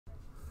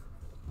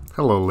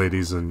Hello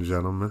ladies and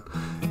gentlemen.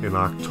 In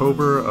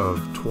October of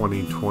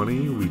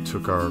 2020 we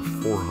took our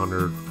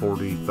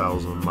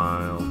 440,000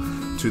 mile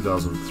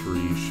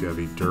 2003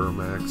 Chevy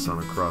Duramax on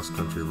a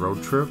cross-country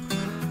road trip,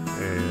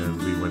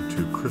 and we went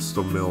to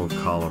Crystal Mill,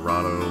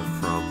 Colorado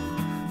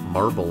from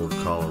Marble,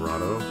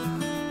 Colorado.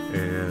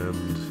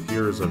 And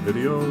here's a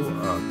video,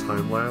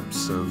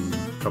 time-lapse and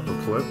a couple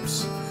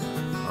clips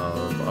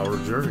of our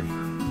journey.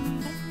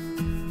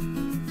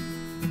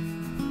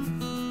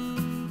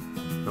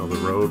 Now the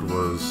road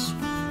was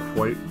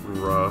quite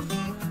rough.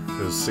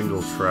 It was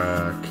single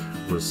track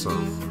with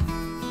some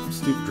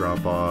steep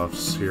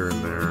drop-offs here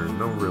and there,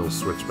 no real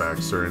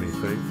switchbacks or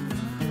anything.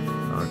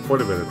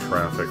 Quite a bit of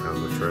traffic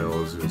on the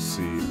trail, as you'll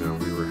see. Now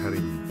we were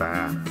heading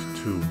back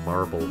to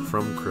Marble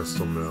from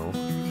Crystal Mill,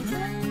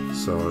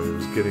 so it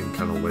was getting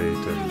kind of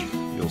late and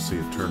you'll see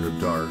it turn to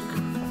dark.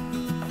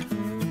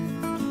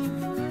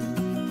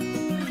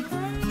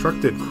 Truck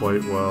did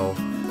quite well.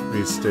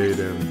 We stayed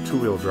in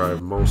two-wheel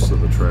drive most of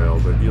the trail,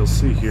 but you'll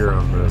see here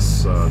on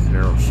this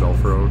narrow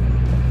shelf road,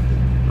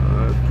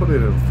 I put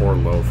it in 4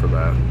 low for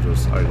that and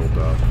just idled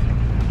up.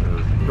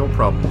 No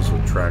problems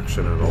with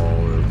traction at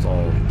all. It's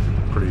all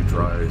pretty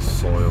dry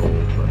soil,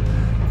 but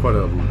quite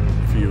a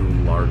few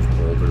large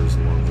boulders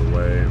along the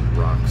way and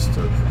rocks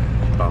to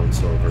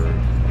bounce over.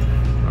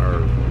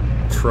 Our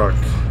truck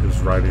is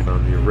riding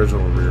on the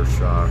original rear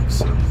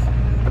shocks and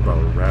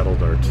about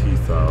rattled our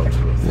teeth out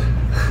with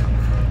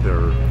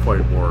they're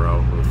quite wore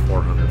out with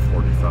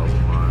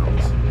 440,000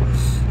 miles.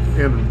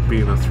 And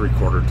being a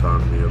 3/4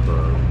 ton, we have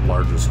the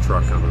largest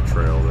truck on the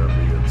trail that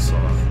we had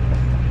saw.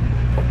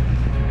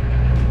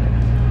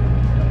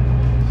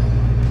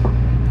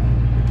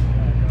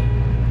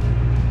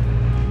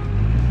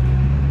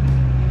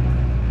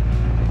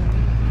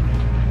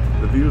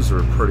 The views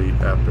are pretty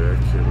epic,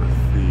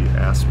 with the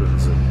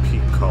aspens in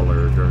peak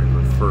color during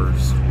the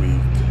first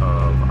week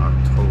of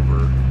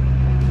October.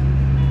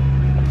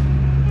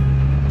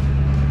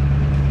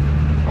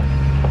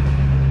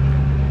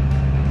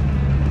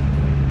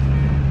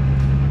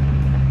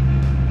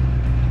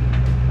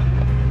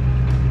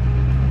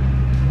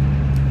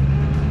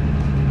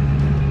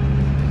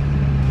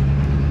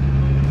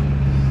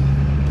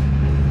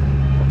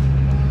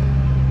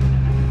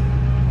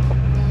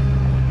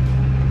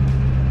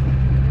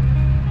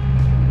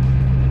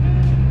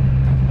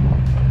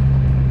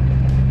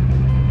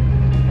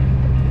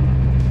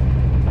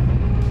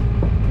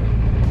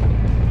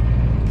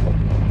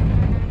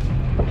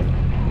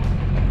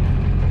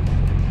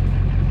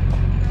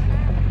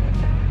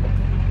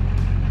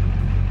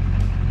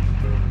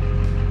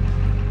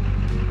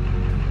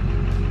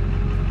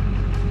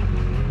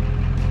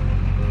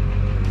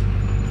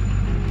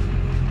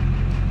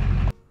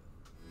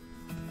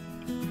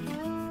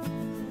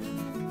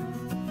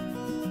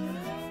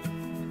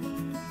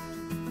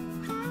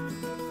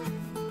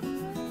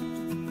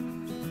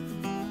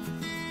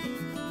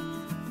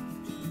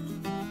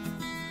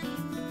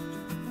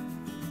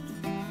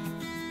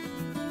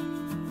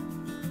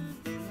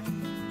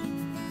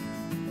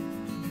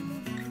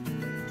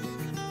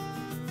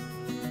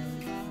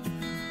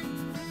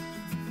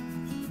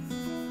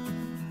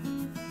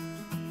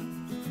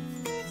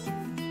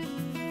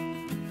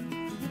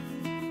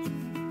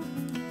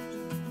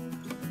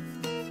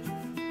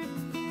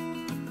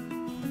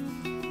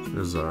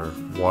 There's our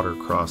water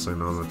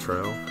crossing on the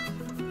trail,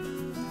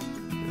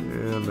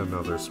 and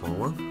another small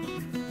one.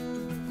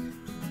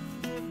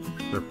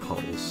 They're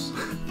puddles.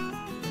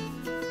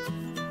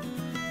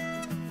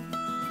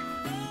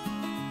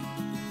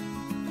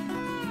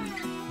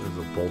 There's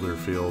a boulder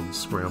field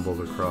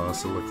scrambled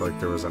across. It looked like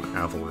there was an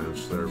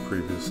avalanche there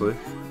previously.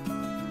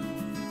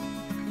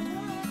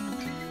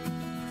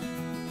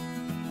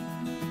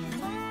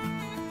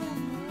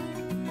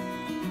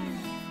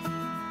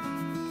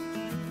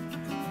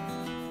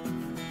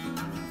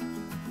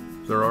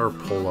 There are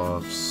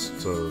pull-offs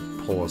to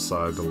pull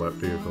aside to let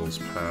vehicles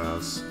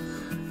pass.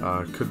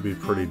 Could be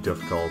pretty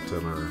difficult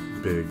in our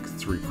big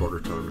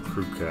 3/4 ton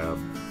crew cab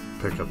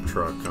pickup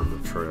truck on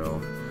the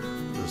trail.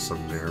 There's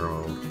some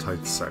narrow,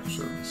 tight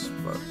sections,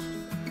 but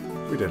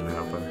we didn't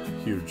have a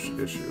huge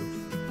issue.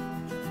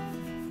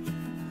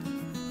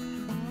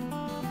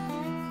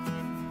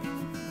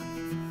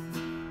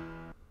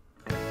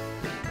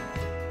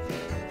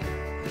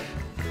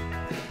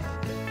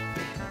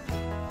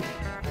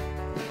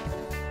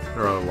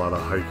 There are a lot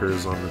of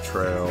hikers on the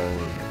trail,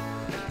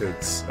 and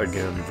it's,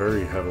 again,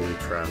 very heavily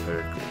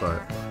trafficked,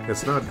 but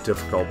it's not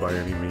difficult by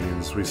any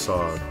means. We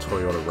saw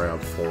Toyota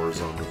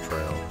RAV4s on the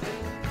trail.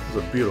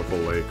 There's a beautiful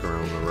lake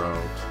around the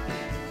route.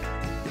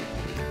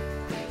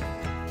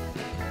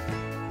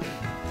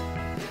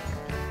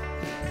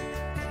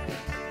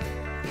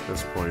 At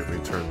this point, we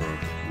turned the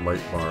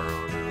light bar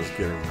on. It was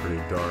getting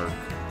pretty dark.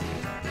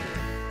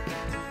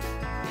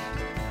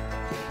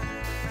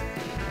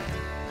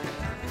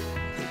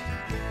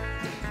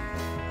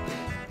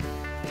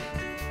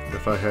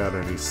 If I had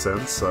any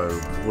sense, I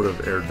would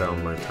have aired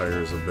down my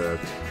tires a bit.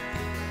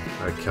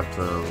 I kept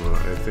them,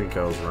 I think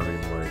I was running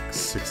like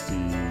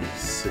 60,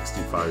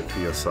 65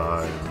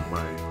 PSI on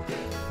my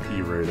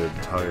rated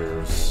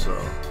tires, so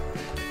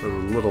it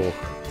was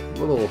a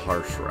little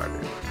harsh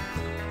riding.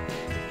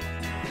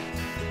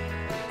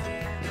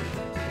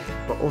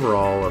 But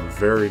overall, a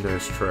very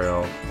nice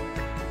trail.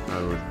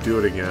 I would do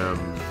it again,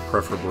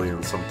 preferably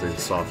in something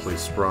softly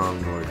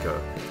sprung like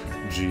a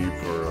Jeep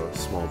or a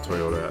small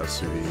Toyota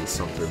SUV,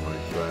 something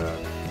like that.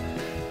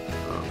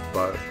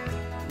 But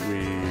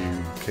we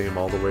came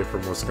all the way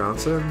from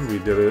Wisconsin. We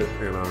did it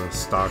in a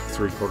stock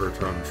 3/4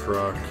 ton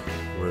truck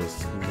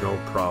with no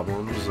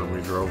problems, and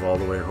we drove all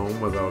the way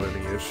home without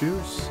any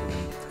issues.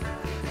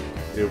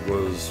 And it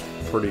was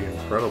pretty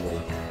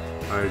incredible.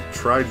 I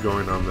tried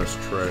going on this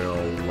trail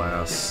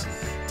last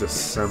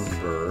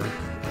December,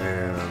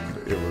 and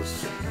it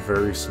was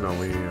very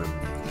snowy, and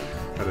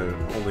I had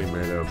only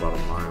made it about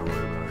a mile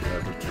and I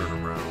had to turn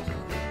around.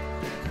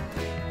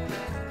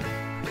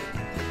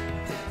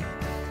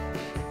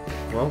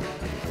 Well,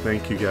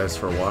 thank you guys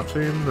for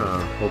watching.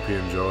 Hope you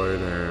enjoyed,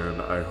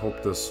 and I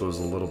hope this was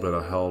a little bit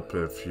of help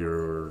if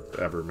you're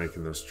ever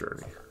making this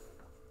journey.